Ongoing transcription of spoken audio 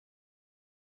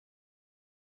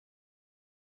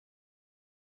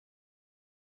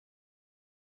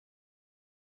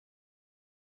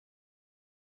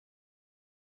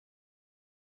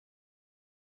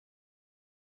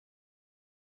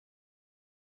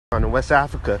in West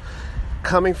Africa,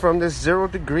 coming from this 0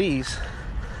 degrees.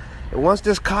 And once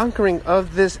this conquering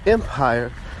of this empire,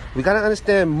 we got to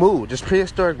understand Mu, this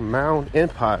prehistoric mound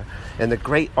empire, and the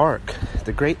great arc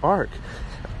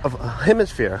of a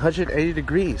hemisphere, 180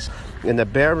 degrees, in the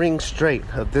Bering Strait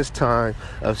of this time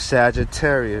of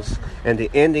Sagittarius and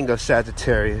the ending of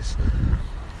Sagittarius,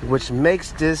 which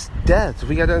makes this death.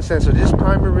 We got to understand, so this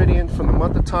prime meridian from the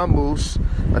month of Tammuz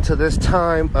until this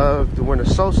time of the winter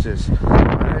solstice,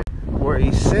 right, were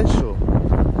essential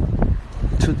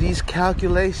to these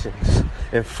calculations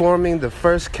and forming the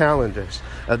first calendars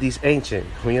of these ancient,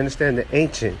 when you understand the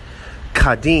ancient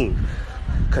Kadam,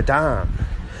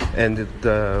 and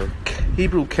the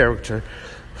Hebrew character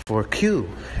for Q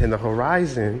in the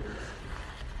horizon,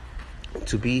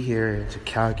 to be here and to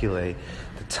calculate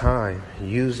the time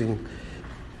using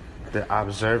the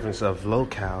observance of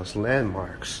locales,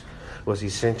 landmarks, was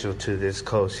essential to this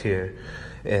coast here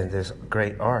and this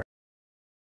great art.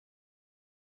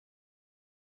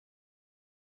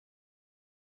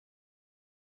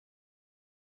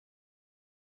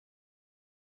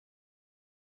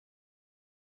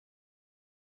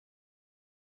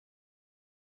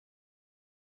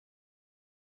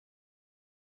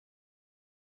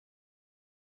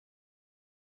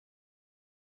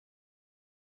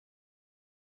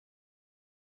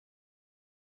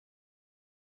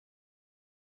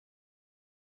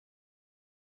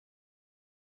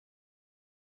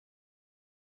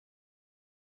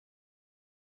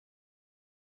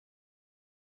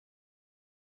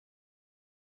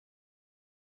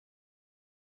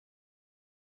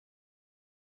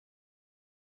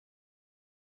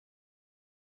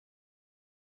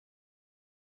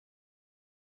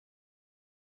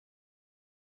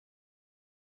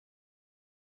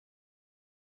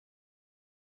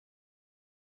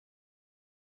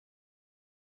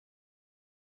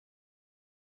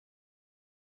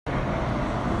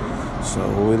 So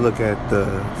when we look at the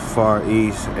Far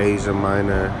East, Asia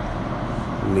Minor,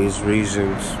 in these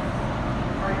regions,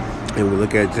 and we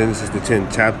look at Genesis, the 10th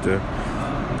chapter,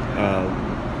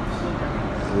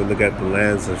 we look at the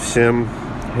lands of Shem,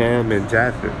 Ham, and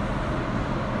Japheth.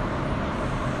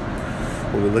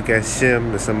 When we look at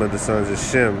Shem and some of the sons of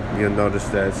Shem, you'll notice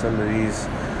that some of these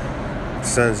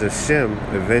sons of Shem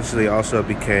eventually also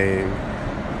became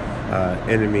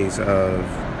enemies of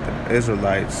the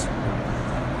Israelites.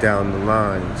 Down the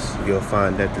lines, you'll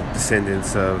find that the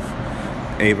descendants of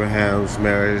Abraham's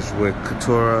marriage with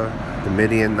Keturah, the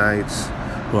Midianites,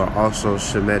 who are also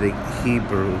Shemitic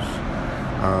Hebrews,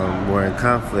 were in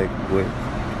conflict with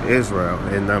Israel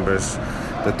in Numbers,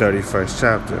 the 31st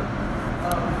chapter.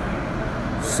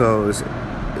 So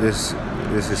it's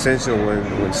essential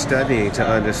when studying to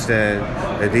understand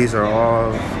that these are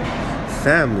all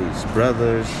families,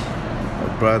 brothers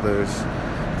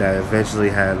that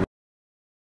eventually had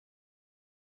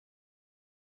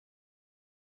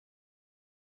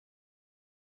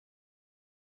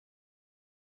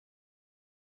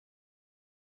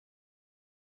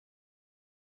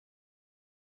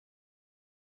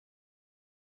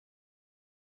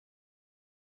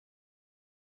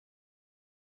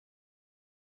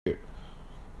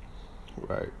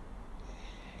right.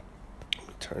 Let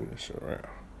me turn this around.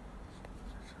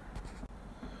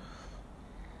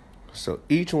 So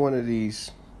each one of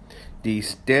these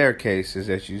staircases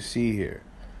that you see here,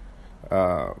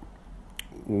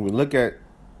 when we look at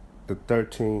the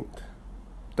 13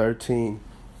 and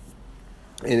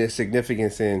its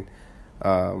significance in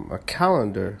a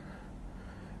calendar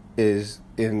is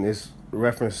in its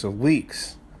reference of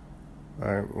weeks.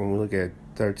 All right, when we look at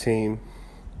 13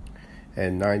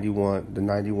 and 91, the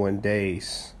 91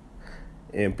 days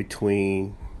in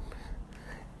between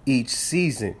each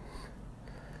season.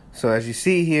 So as you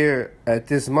see here at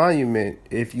this monument,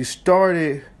 if you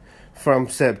started from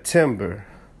September,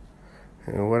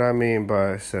 and what I mean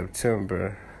by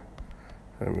September,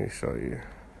 let me show you.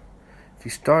 If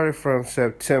you started from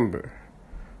September,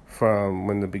 from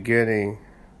when the beginning,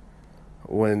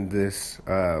 when this,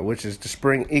 which is the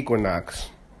spring equinox,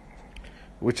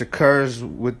 which occurs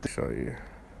with show you.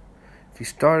 If you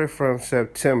started from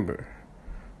September,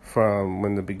 from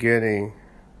when the beginning,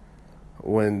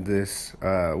 when this,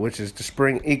 which is the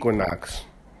spring equinox,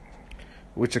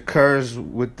 which occurs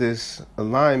with this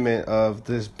alignment of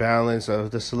this balance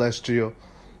of the celestial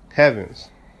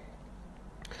heavens.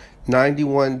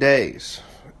 91 days,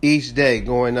 each day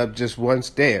going up just one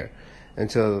stair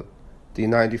until the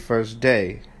 91st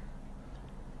day,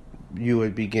 you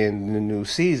would begin the new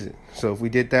season. So if we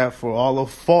did that for all of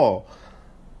fall,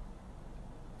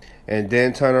 and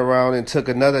then turn around and took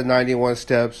another 91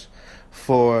 steps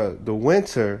for the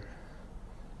winter,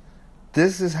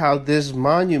 this is how this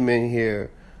monument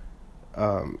here,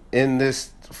 in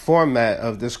this format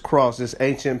of this cross, this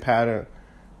ancient pattern,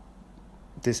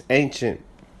 this ancient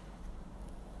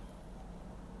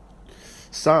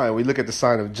sign. We look at the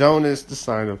sign of Jonas, the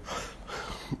sign of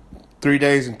 3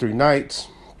 days and 3 nights,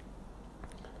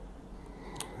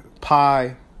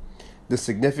 pi. The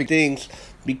significant things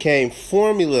became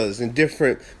formulas and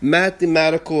different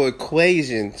mathematical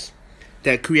equations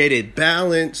that created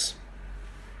balance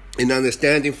and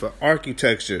understanding for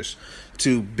architectures,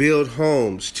 to build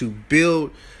homes, to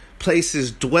build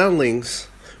places, dwellings,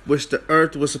 which the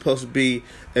earth was supposed to be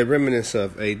a remnant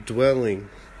of, a dwelling,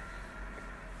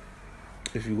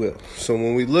 if you will. So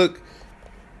when we look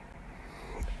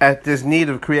at this need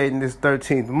of creating this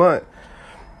 13th month,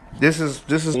 this is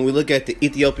when we look at the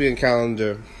Ethiopian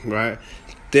calendar, right?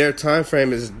 Their time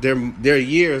frame is their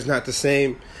year is not the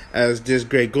same as this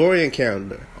Gregorian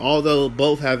calendar, although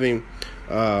both having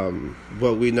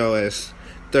what we know as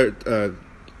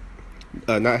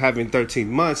not having 13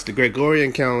 months. The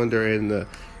Gregorian calendar and the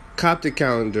Coptic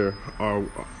calendar are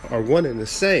one and the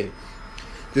same.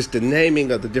 Just the naming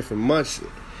of the different months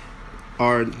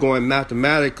are going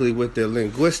mathematically with their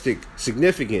linguistic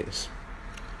significance.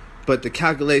 But the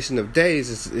calculation of days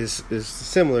is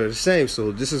similar, the same.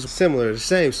 So this is similar, the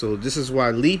same. So this is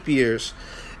why leap years,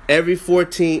 every 4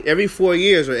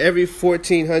 years or every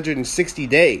 1460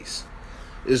 days,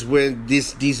 is when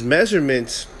these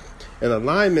measurements and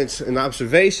alignments and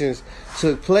observations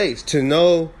took place to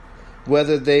know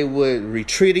whether they would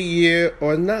retreat a year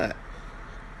or not.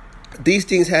 These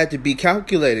things had to be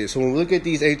calculated. So when we look at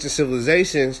these ancient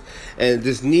civilizations and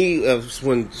this need of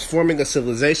when forming a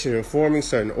civilization and forming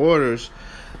certain orders,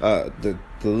 the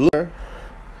lunar,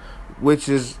 which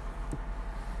is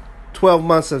 12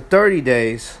 months of 30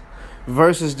 days,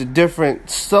 versus the different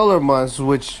solar months,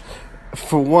 which,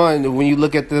 for one, when you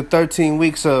look at the 13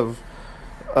 weeks of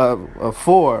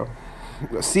 4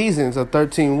 seasons of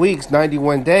 13 weeks,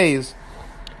 91 days,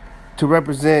 to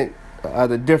represent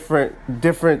the different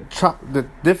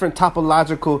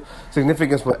topological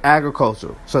significance for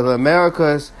agriculture. So the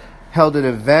Americas held an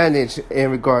advantage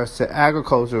in regards to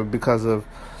agriculture because of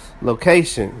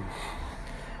location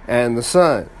and the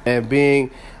sun, and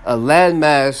being a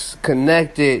landmass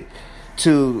connected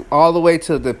to all the way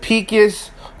to the peakiest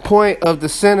point of the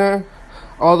center,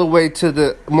 all the way to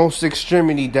the most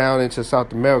extremity down into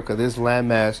South America. This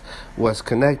landmass was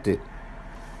connected.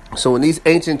 So when these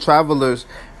ancient travelers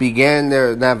began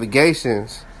their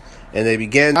navigations and they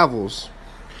began travels,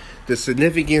 the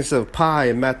significance of pi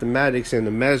and mathematics and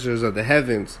the measures of the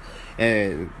heavens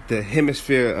and the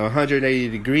hemisphere 180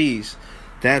 degrees,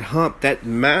 that hump, that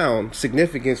mound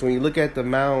significance, when you look at the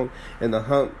mound and the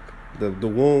hump, the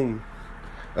womb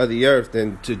of the earth,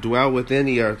 and to dwell within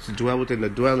the earth, to dwell within the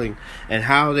dwelling, and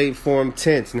how they form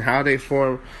tents and how they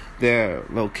form their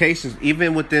locations,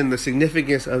 even within the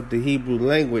significance of the Hebrew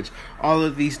language, all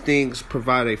of these things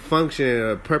provide a function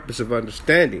and a purpose of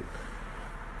understanding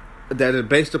that are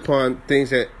based upon things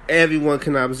that everyone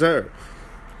can observe.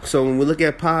 So when we look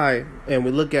at pi and we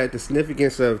look at the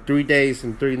significance of 3 days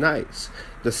and 3 nights,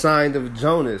 the sign of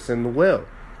Jonas and the well,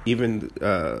 even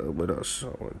what else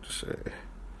I want to say?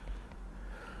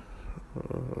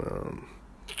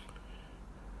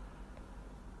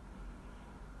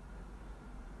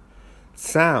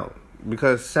 Sound,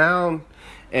 because sound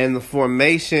and the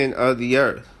formation of the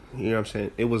earth, you know what I'm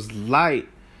saying? It was light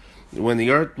when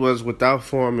the earth was without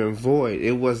form and void.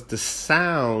 It was the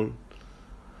sound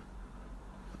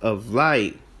of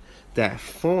light that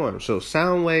formed. So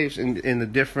sound waves in the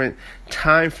different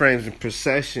time frames and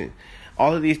precession,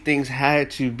 all of these things had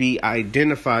to be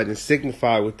identified and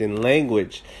signified within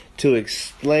language to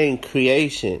explain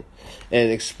creation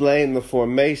and explain the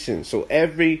formation. So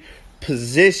every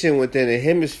position within a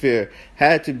hemisphere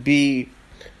had to be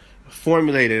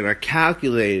formulated or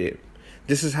calculated.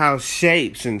 This is how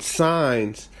shapes and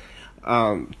signs,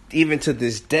 even to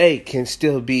this day, can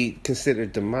still be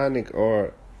considered demonic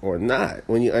or not,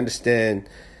 when you understand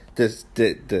this,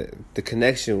 the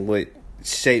connection with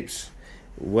shapes,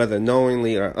 whether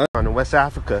knowingly or unknowingly. In West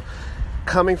Africa,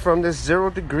 coming from this 0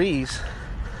 degrees,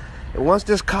 and once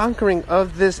this conquering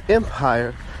of this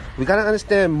empire, we got to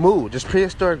understand Mu, this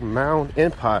prehistoric mound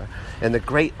empire, and the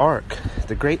great arc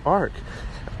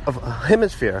of a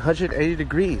hemisphere, 180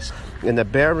 degrees, in the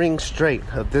Bering Strait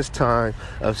of this time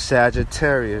of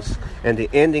Sagittarius and the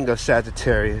ending of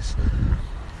Sagittarius,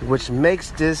 which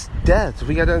makes this death.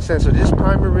 We got to understand. So this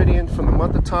prime meridian from the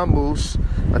month of Tammuz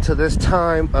until this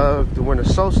time of the winter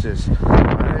solstice,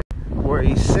 right, were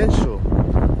essential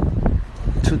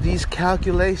to these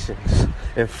calculations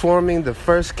and forming the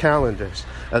first calendars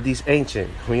of these ancient,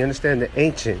 we understand the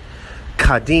ancient,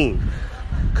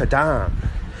 Kadam,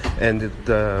 and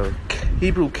the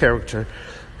Hebrew character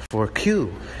for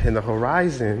Q in the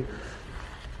horizon,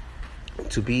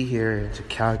 to be here and to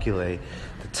calculate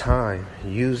the time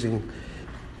using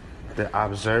the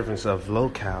observance of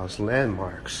locales,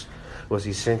 landmarks, was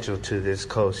essential to this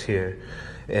coast here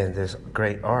and this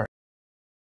great art.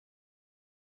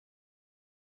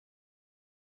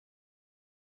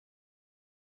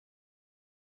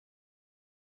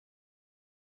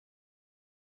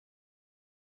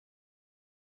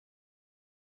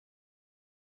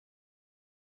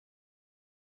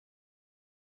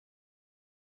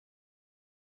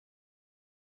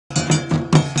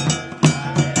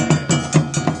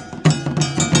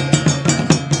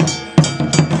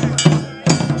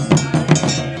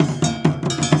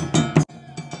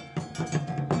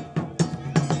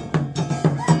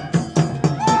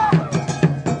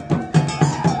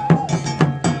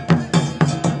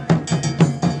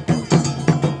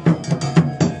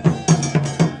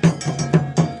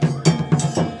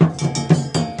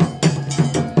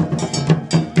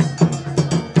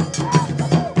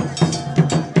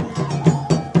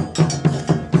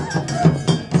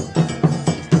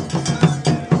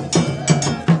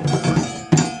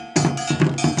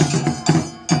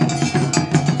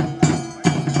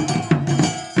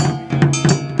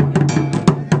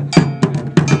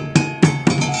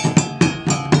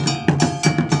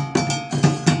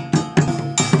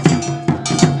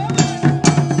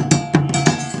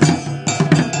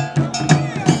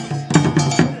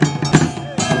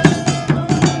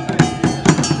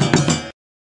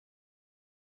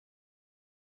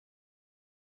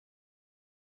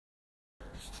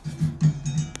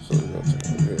 So we're going to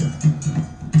take it here.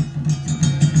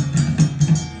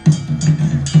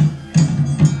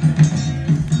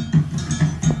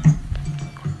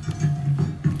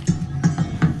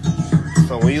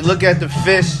 So when you look at the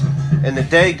fish and the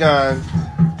Dagon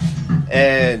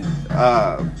and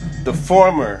the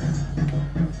former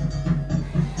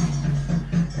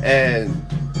and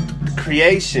the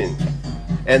creation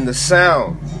and the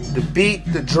sound, the beat,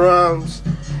 the drums,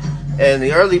 and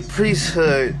the early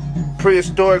priesthood,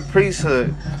 prehistoric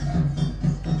priesthood,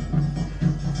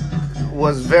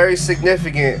 was very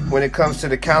significant when it comes to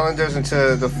the calendars and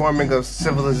to the forming of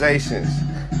civilizations.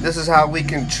 This is how we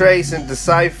can trace and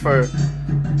decipher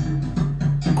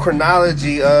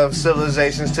chronology of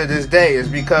civilizations to this day, is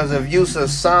because of use of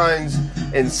signs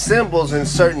and symbols in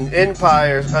certain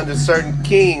empires under certain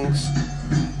kings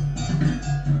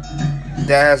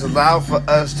that has allowed for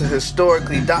us to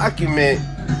historically document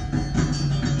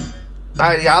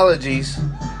ideologies.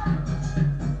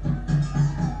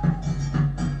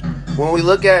 When we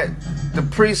look at the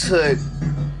priesthood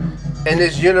in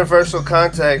this universal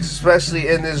context, especially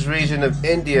in this region of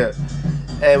India,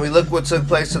 and we look what took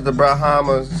place to the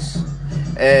Brahmanas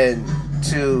and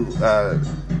to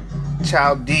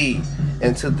Chaldee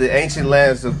and to the ancient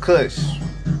lands of Kush,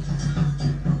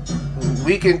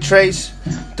 we can trace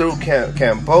through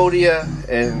Cambodia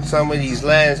and some of these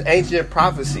lands ancient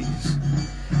prophecies.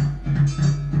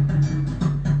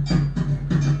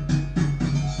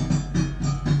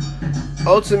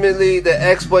 Ultimately, the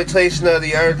exploitation of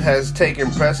the earth has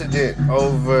taken precedent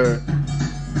over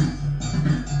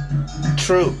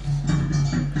truth.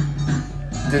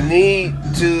 The need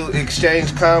to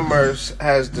exchange commerce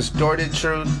has distorted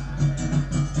truth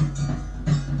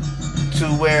to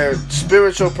where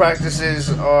spiritual practices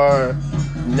are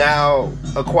now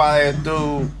acquired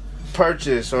through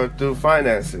purchase or through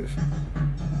finances.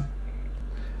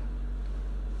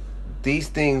 These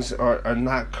things are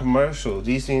not commercial.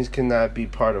 These things cannot be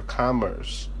part of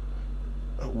commerce.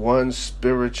 One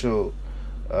spiritual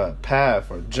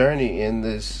path or journey in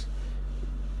this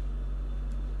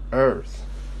earth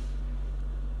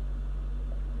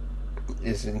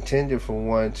is intended for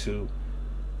one to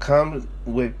come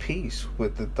with peace,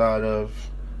 with the thought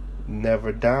of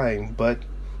never dying, but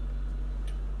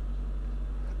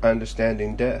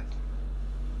understanding death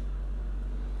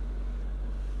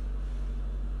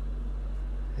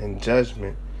and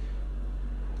judgment,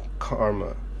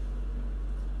 karma.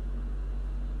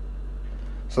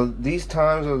 So these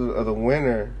times of the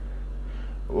winter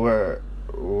were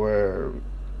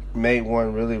made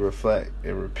one really reflect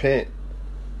and repent.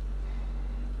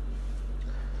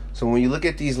 So when you look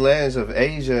at these lands of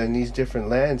Asia and these different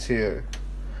lands here,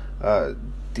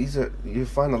 you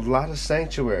find a lot of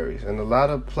sanctuaries and a lot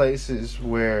of places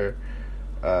where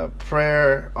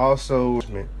prayer also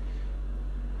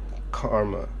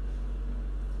karma.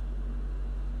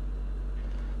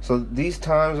 So these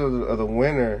times of the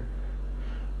winter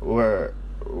were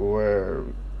where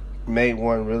made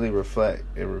one really reflect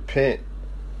and repent.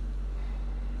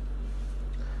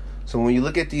 So when you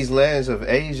look at these lands of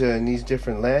Asia and these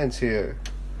different lands here,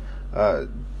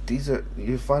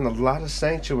 you find a lot of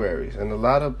sanctuaries and a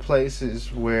lot of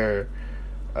places where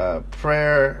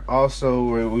prayer, also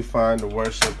where we find the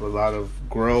worship, a lot of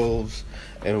groves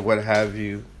and what have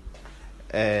you,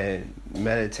 and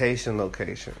meditation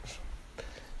locations.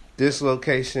 This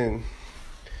location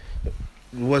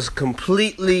was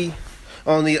completely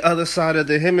on the other side of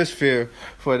the hemisphere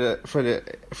for the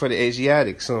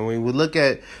Asiatics. So when we look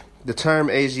at the term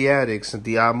Asiatics,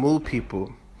 the Amu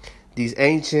people, these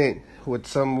ancient, what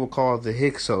some will call the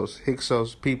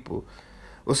Hyksos people.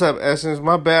 What's up, Essence?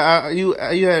 My bad. You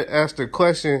had asked a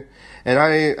question, and I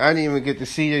didn't even get to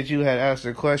see that you had asked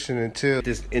a question until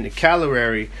this in the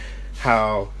calendar,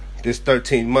 how this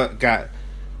 13th month got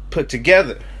put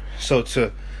together. So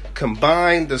to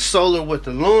combine the solar with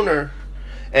the lunar,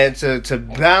 and to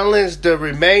balance the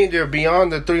remainder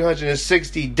beyond the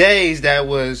 360 days that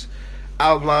was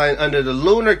outlined under the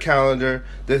lunar calendar,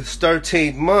 the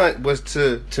 13th month was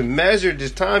to measure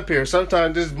this time period.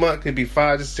 Sometimes this month could be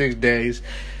 5 to 6 days,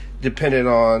 depending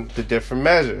on the different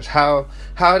measures. How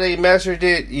they measured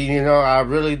it, I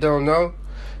really don't know.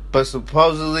 But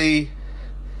supposedly,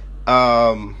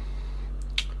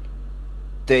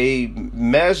 they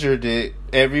measured it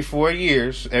every 4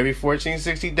 years, every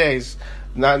 1460 days.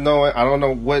 Not knowing, I don't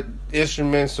know what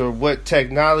instruments or what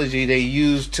technology they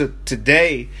use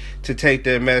today to take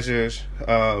their measures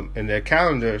in their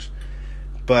calendars,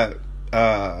 but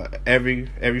every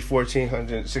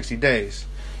 1460 days,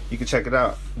 you can check it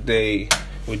out. They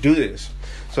would do this.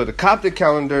 So the Coptic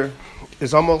calendar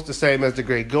is almost the same as the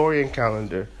Gregorian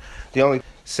calendar. The only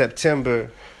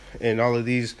September and all of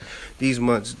these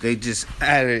months, they just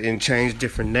added and changed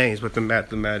different names, but the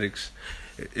mathematics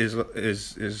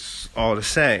is all the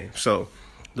same. So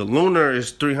the lunar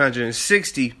is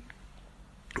 360,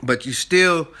 but you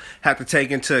still have to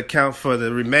take into account for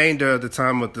the remainder of the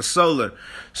time of the solar.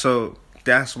 So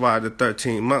that's why the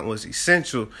 13th month was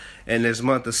essential. And this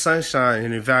month of sunshine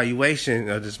and evaluation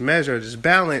of this measure, this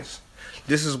balance,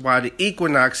 this is why the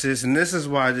equinoxes, and this is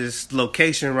why this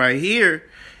location right here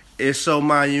is so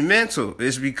monumental.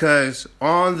 It's because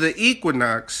on the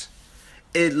equinox,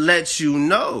 it lets you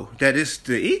know that it's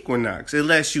the equinox. It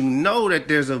lets you know that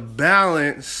there's a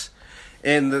balance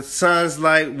in the sun's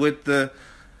light with the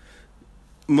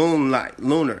moonlight,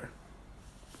 lunar,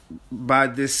 by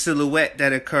this silhouette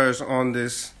that occurs on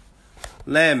this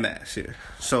landmass here.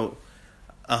 So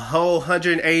a whole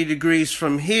 180 degrees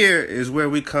from here is where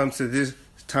we come to this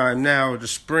time now, the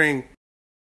spring.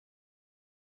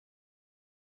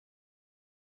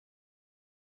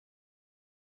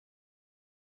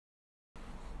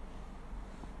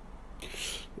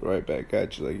 Right back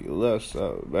at you like you left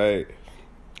something, right?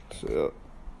 So,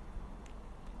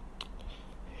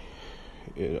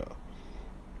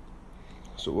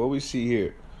 So what we see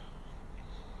here,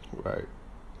 right?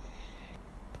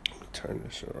 Let me turn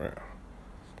this around.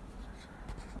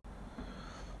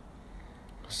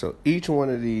 So each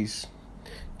one of these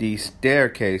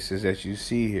staircases that you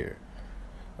see here,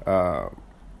 when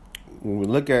we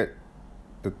look at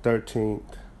the 13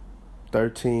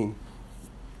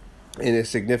 and its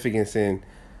significance in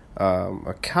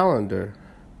a calendar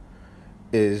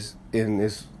is in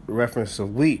this reference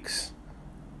of weeks.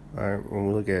 Right? When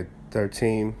we look at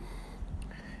 13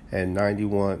 and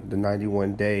 91, the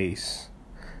 91 days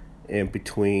in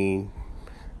between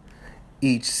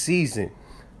each season.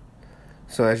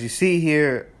 So as you see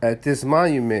here at this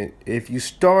monument, if you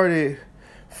started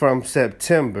from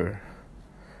September,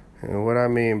 and what I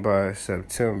mean by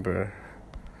September,